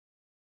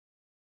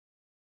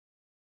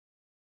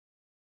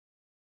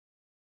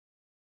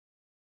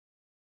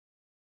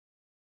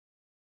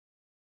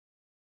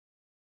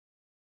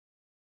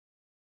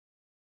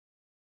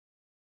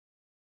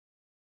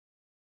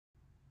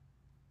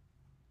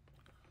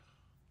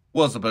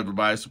What's up,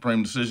 everybody?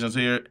 Supreme Decisions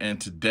here, and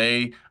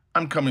today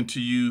I'm coming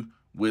to you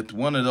with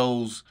one of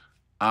those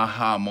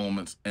aha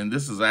moments, and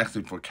this is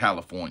actually for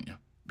California,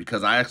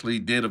 because I actually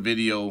did a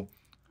video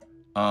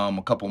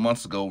a couple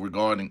months ago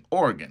regarding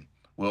Oregon,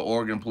 where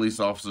Oregon police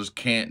officers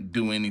can't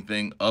do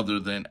anything other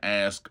than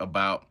ask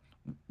about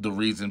the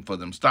reason for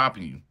them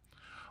stopping you.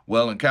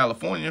 Well, in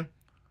California,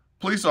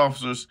 police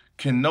officers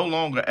can no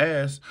longer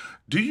ask,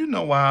 "Do you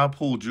know why I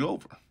pulled you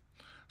over?"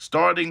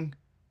 Starting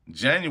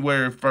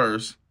January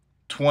 1st,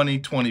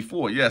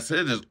 2024. Yes,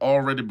 it has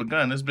already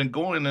begun. It's been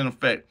going in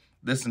effect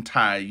this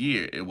entire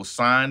year. It was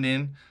signed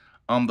in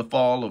the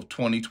fall of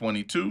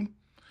 2022,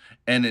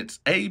 and it's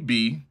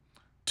AB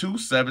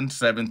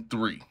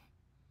 2773.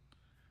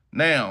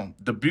 Now,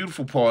 the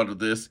beautiful part of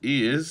this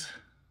is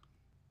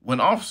when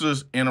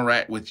officers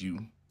interact with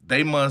you,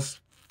 they must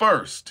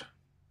first,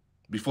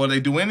 before they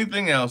do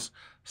anything else,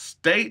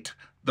 state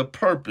the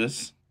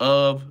purpose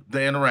of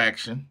the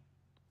interaction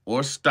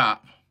or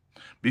stop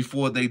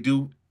before they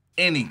do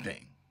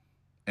anything.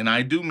 And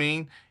I do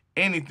mean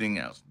anything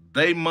else.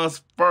 They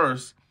must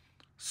first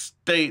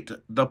state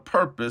the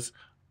purpose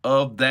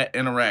of that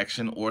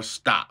interaction or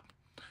stop.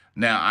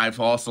 Now, I've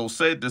also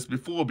said this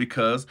before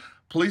because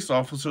police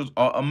officers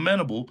are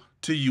amenable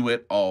to you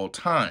at all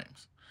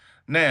times.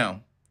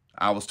 Now,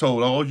 I was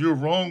told, "Oh, you're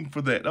wrong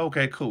for that."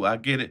 Okay, cool, I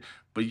get it.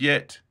 But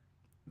yet,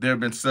 there have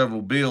been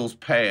several bills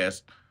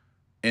passed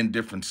in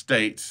different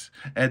states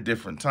at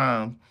different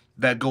times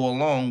that go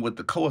along with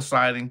the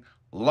coinciding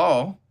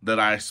law that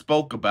I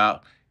spoke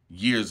about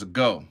years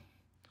ago.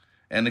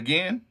 And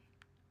again,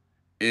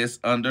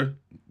 it's under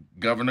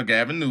Governor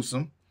Gavin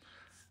Newsom,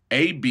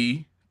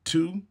 AB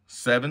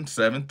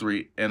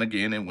 2773, and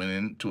again, it went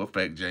into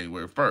effect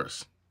January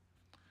 1st.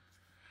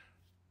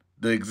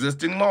 The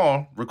existing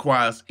law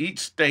requires each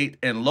state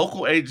and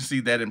local agency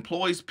that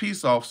employs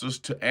peace officers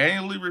to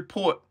annually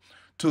report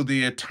to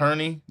the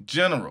Attorney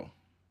General.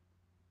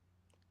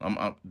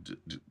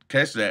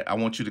 Catch that. I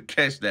want you to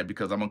catch that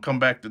because I'm going to come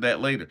back to that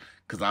later.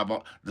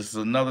 Because this is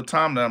another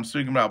time that I'm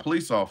speaking about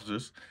police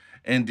officers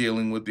and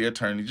dealing with the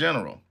Attorney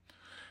General.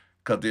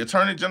 Because the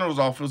Attorney General's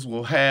office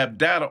will have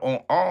data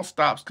on all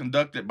stops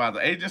conducted by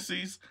the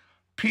agency's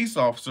peace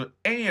officer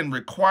and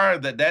require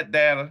that that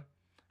data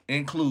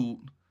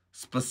include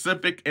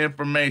specific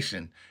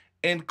information,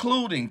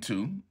 including,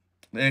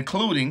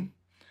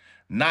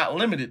 not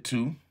limited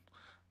to,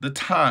 the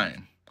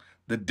time,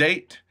 the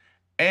date,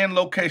 and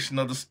location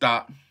of the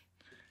stop,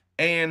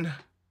 and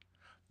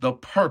the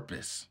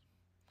purpose,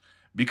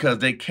 because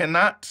they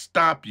cannot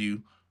stop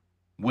you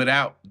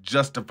without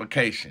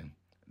justification.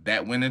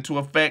 That went into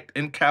effect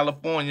in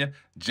California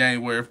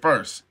January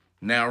 1st.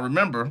 Now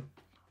remember,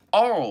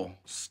 all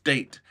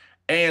state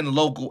and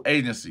local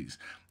agencies,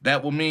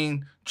 that will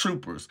mean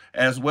troopers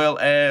as well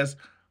as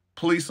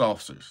police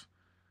officers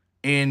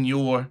in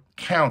your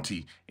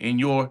county, in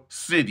your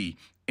city,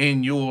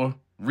 in your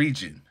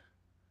region.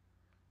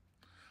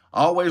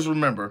 Always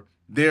remember,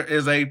 there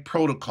is a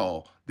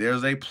protocol,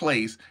 there's a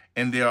place,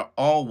 and there are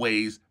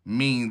always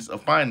means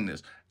of finding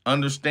this.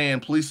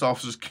 Understand, police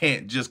officers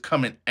can't just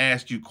come and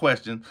ask you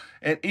questions,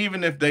 and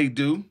even if they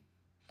do,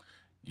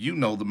 you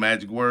know the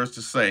magic words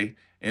to say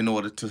in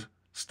order to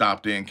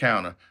stop the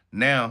encounter.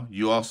 Now,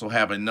 you also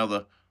have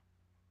another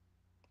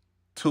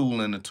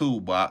tool in the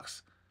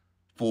toolbox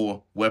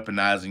for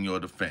weaponizing your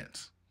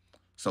defense.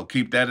 So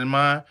keep that in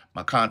mind.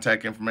 My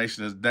contact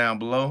information is down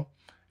below.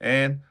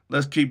 And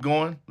let's keep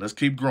going. Let's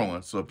keep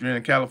growing. So if you're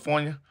in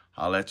California,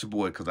 holla at your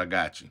boy because I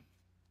got you.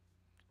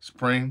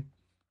 Supreme.